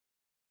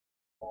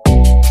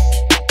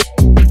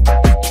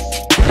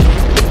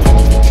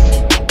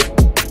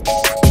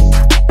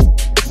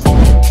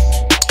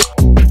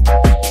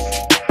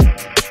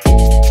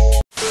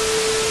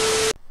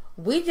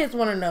just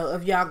want to know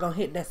if y'all gonna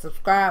hit that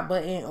subscribe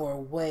button or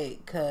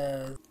what,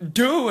 cause...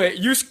 Do it.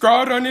 You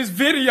scrolled on this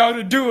video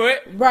to do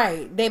it.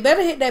 Right. They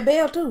better hit that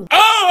bell too.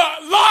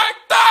 Oh,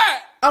 like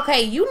that!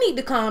 Okay, you need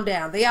to calm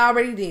down. They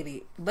already did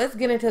it. Let's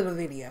get into the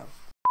video.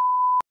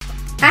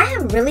 I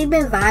have really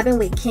been vibing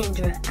with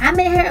Kendra. I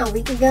met her a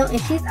week ago and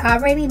she's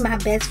already my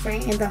best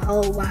friend in the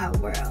whole wide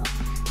world.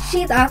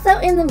 She's also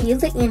in the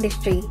music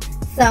industry,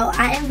 so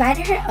I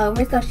invited her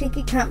over so she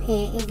could come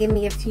in and give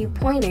me a few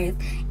pointers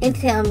and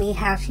tell me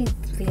how she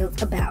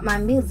feels about my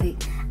music.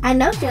 I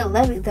know she'll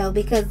love it though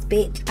because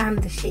bitch, I'm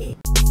the shit.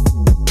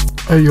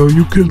 Hey yo,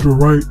 you Kendra,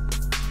 right?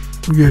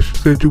 Yeah, she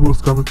said you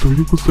was coming through.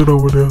 You can sit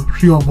over there.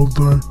 She almost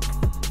done.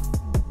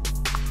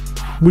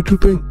 What you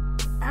think?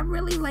 I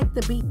really like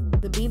the beat.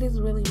 The beat is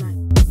really nice.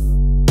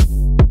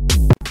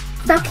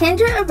 So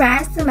Kendra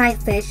arrives to my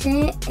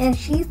session and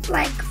she's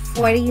like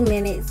 40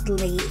 minutes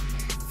late.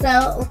 So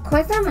of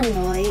course I'm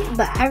annoyed,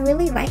 but I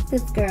really like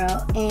this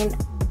girl and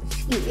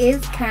she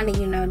is kind of,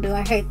 you know,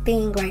 doing her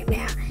thing right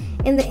now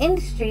in the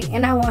industry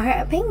and I want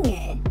her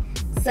opinion.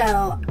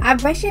 So I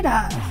brush it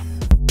off.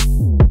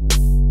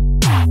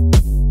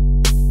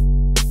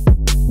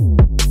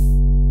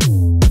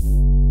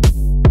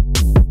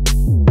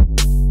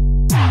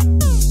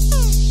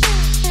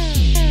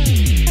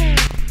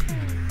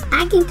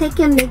 I can take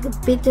your nigga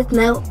bitches,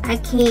 no I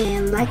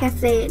can. Like I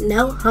said,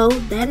 no ho,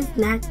 that is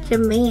not your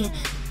man.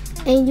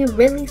 And you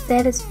really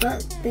sad as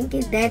fuck,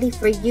 thinking daddy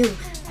for you.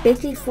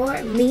 Bitchy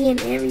for me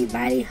and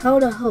everybody,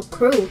 hold the whole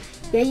crew.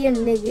 Yeah, your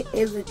nigga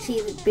is a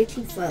cheater,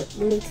 bitchy fuck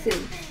me too.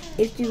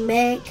 If you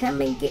mad, come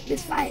and get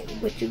this fight,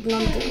 what you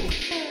gonna do?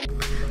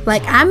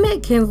 Like, I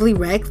met Kinsley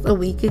Rex a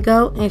week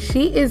ago and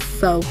she is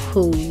so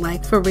cool.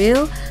 Like, for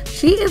real,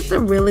 she is the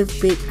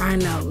realest bitch I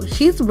know.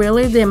 She's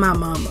realer than my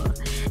mama.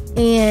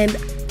 And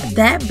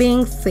that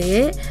being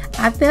said,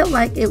 I felt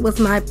like it was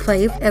my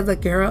place as a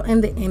girl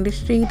in the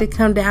industry to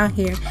come down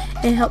here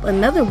and help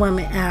another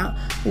woman out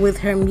with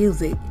her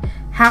music.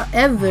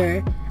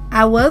 However,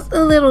 I was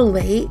a little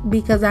late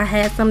because I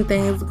had some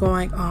things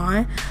going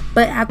on,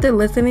 but after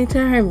listening to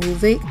her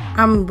music,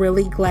 I'm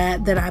really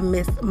glad that I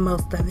missed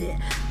most of it.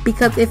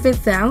 Because if it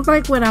sounds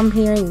like what I'm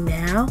hearing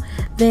now,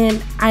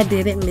 then I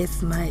didn't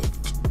miss much.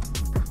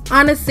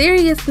 On a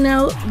serious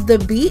note, the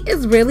beat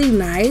is really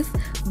nice,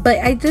 but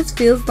I just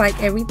feels like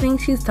everything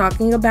she's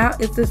talking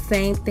about is the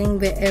same thing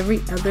that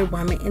every other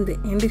woman in the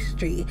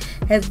industry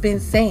has been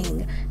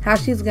saying. How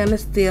she's gonna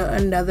steal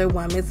another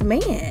woman's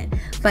man.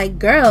 Like,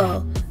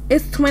 girl,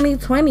 it's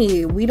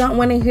 2020. We don't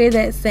want to hear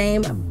that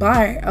same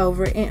bar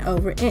over and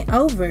over and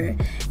over.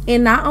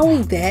 And not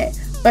only that,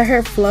 but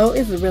her flow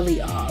is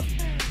really off.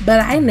 But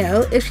I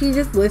know if she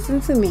just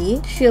listens to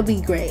me, she'll be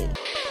great.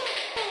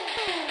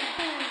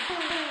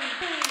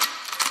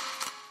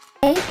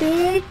 Hey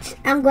bitch,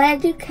 I'm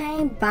glad you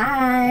came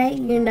by.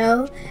 You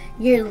know,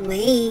 you're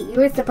late. You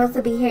were supposed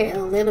to be here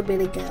a little bit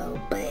ago,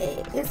 but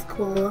it's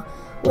cool.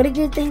 What did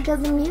you think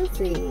of the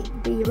music?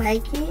 Do you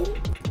like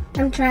it?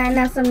 I'm trying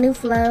out some new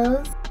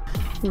flows.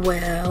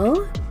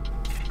 Well,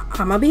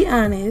 I'ma be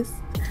honest.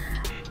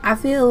 I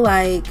feel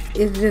like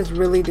it's just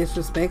really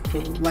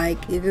disrespectful. Like,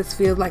 it just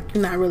feels like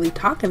you're not really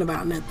talking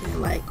about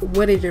nothing. Like,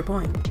 what is your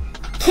point?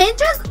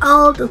 Kendra's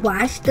old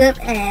washed up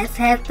ass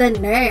has the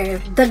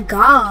nerve, the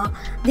gall,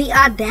 the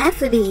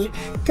audacity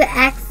to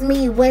ask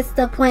me what's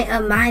the point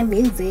of my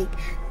music.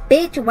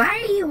 Bitch, why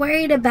are you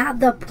worried about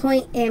the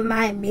point in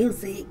my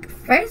music?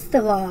 First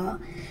of all,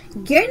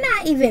 you're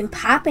not even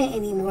popping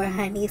anymore,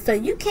 honey, so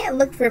you can't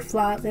look for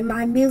flaws in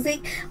my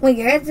music when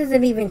yours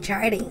isn't even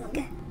charting.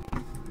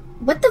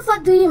 What the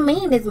fuck do you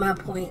mean is my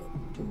point?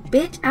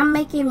 Bitch, I'm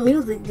making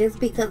music just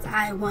because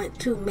I want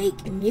to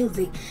make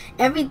music.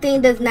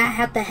 Everything does not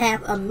have to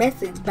have a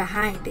message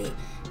behind it.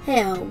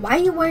 Hell, why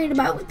you worried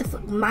about what the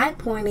fuck my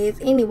point is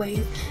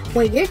anyways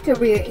when your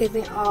career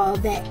isn't all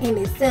that in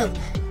itself?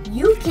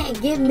 You can't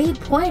give me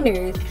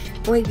pointers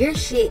when your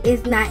shit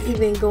is not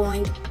even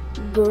going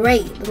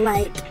great.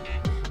 Like,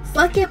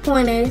 fuck your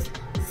pointers,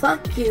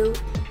 fuck you,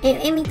 and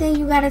anything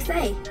you gotta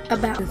say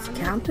about it. Just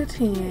count to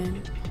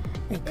 10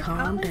 and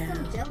calm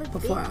down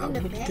before I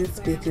whip this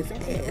bitch's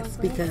ass,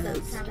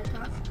 because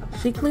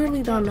she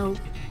clearly don't know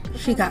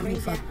she got me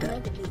fucked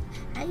up.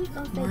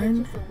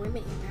 1,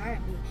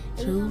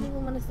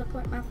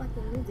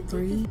 2,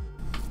 3.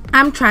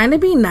 I'm trying to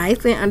be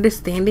nice and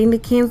understanding to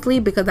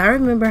Kinsley because I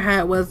remember how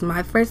it was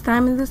my first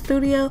time in the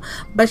studio,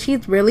 but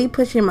she's really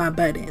pushing my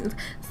buttons.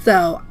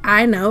 So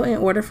I know in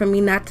order for me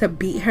not to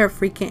beat her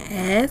freaking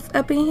ass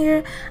up in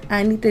here,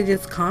 I need to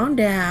just calm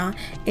down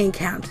and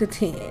count to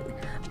 10.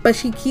 But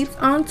she keeps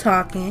on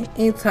talking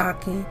and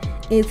talking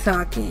and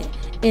talking,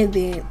 and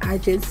then I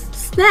just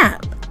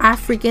snap. I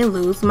freaking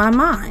lose my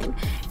mind.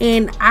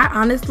 And I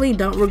honestly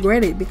don't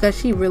regret it because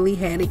she really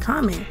had it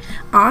coming.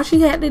 All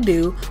she had to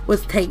do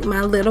was take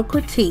my little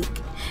critique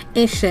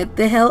and shut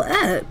the hell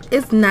up.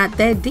 It's not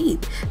that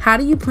deep. How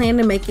do you plan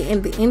to make it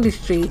in the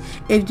industry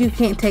if you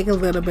can't take a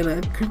little bit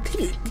of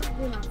critique?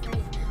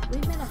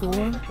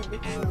 4,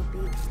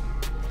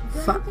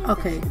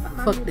 Okay,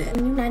 fuck that.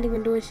 You're not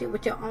even doing shit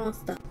with your own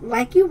stuff.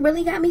 Like, you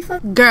really got me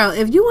fucked. Girl,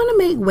 if you want to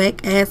make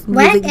whack ass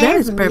music, that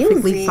is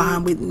perfectly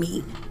fine with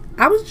me.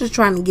 I was just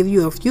trying to give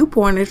you a few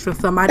pointers from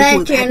somebody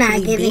who's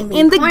actually been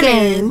in the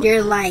game.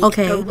 You're like,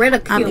 okay,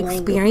 I'm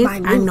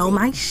experienced. I know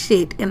my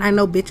shit, and I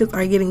know bitches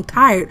are getting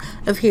tired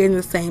of hearing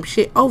the same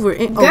shit over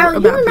and over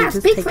about you not bitches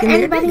speak taking for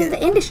anybody their in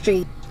the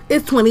industry.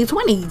 It's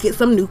 2020. Get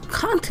some new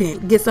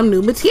content. Get some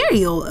new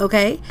material.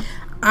 Okay,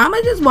 I'ma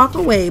just walk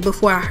away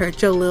before I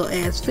hurt your little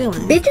ass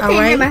feelings. Bitch, you can't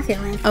hurt my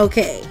feelings.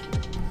 Okay.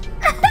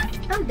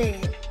 I'm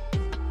dead.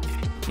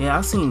 Yeah,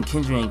 I seen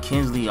Kendra and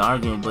Kinsley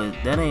arguing, but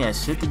that ain't had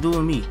shit to do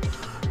with me.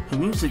 The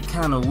music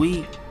kinda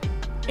weak,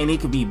 and it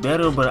could be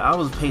better, but I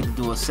was paid to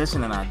do a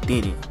session and I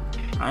did it.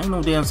 I ain't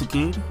no damn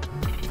security.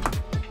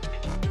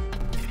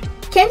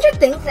 Kendra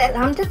thinks that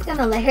I'm just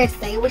gonna let her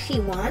say what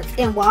she wants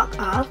and walk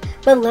off,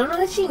 but little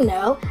does she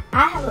know,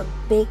 I have a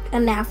big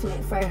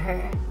announcement for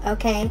her,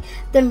 okay?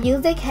 The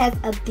music has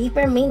a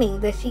deeper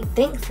meaning than she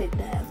thinks it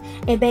does.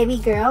 And baby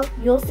girl,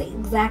 you'll see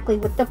exactly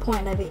what the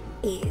point of it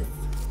is.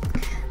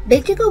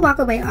 Bitch, you can walk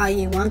away all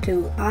you want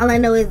to. All I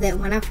know is that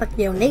when I fucked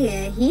your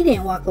nigga, he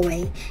didn't walk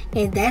away.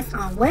 And that's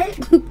on what?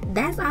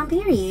 That's on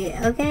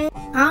period, okay?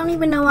 I don't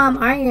even know why I'm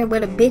arguing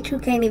with a bitch who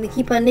can't even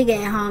keep her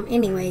nigga at home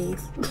anyways.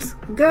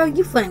 Girl,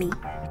 you funny.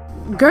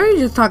 Girl, you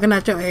just talking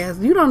out your ass.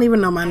 You don't even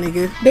know my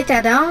nigga. Bitch,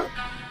 I don't.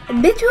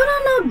 Bitch, you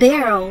don't know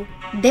Daryl.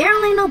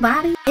 Daryl ain't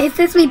nobody. And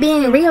since we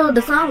being real,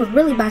 the song was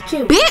really about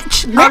you.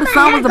 Bitch! Oh, the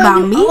song was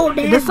about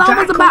me? The song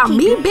was about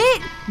me,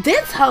 bitch!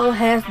 This hoe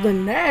has the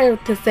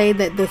nerve to say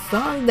that the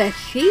song that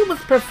she was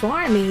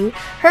performing,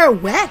 her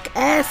whack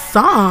ass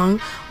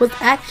song, was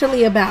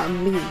actually about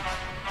me.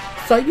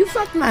 So you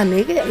fucked my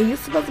nigga and you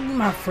supposed to be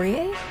my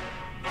friend?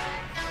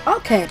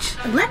 Okay.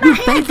 You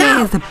fake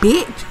ass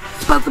bitch.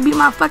 Supposed to be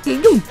my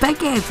fucking, you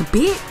fake ass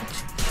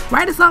bitch.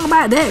 Write a song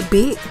about that,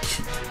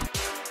 bitch.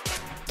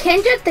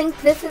 Kendra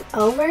thinks this is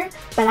over,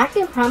 but I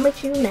can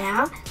promise you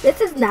now, this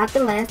is not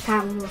the last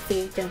time we will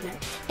see each other.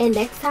 And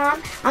next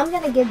time, I'm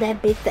gonna give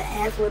that bitch the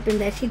ass whipping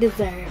that she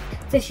deserves,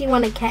 since she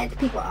wanna catch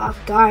people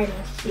off guard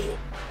and shit.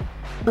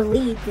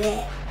 Believe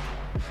that.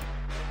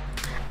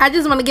 I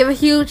just want to give a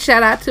huge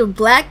shout out to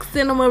Black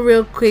Cinema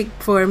real quick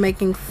for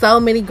making so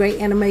many great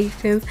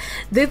animations.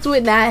 This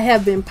would not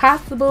have been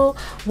possible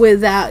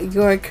without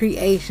your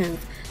creations.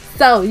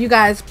 So you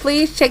guys,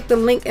 please check the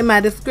link in my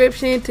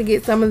description to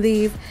get some of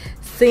these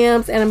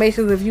Sims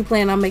animations if you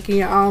plan on making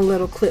your own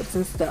little clips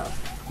and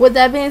stuff. With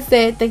that being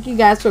said, thank you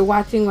guys for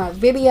watching my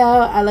video.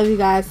 I love you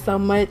guys so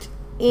much,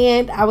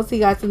 and I will see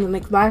you guys in the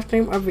next live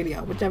stream or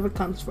video, whichever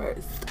comes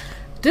first.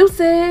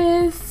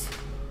 Deuces.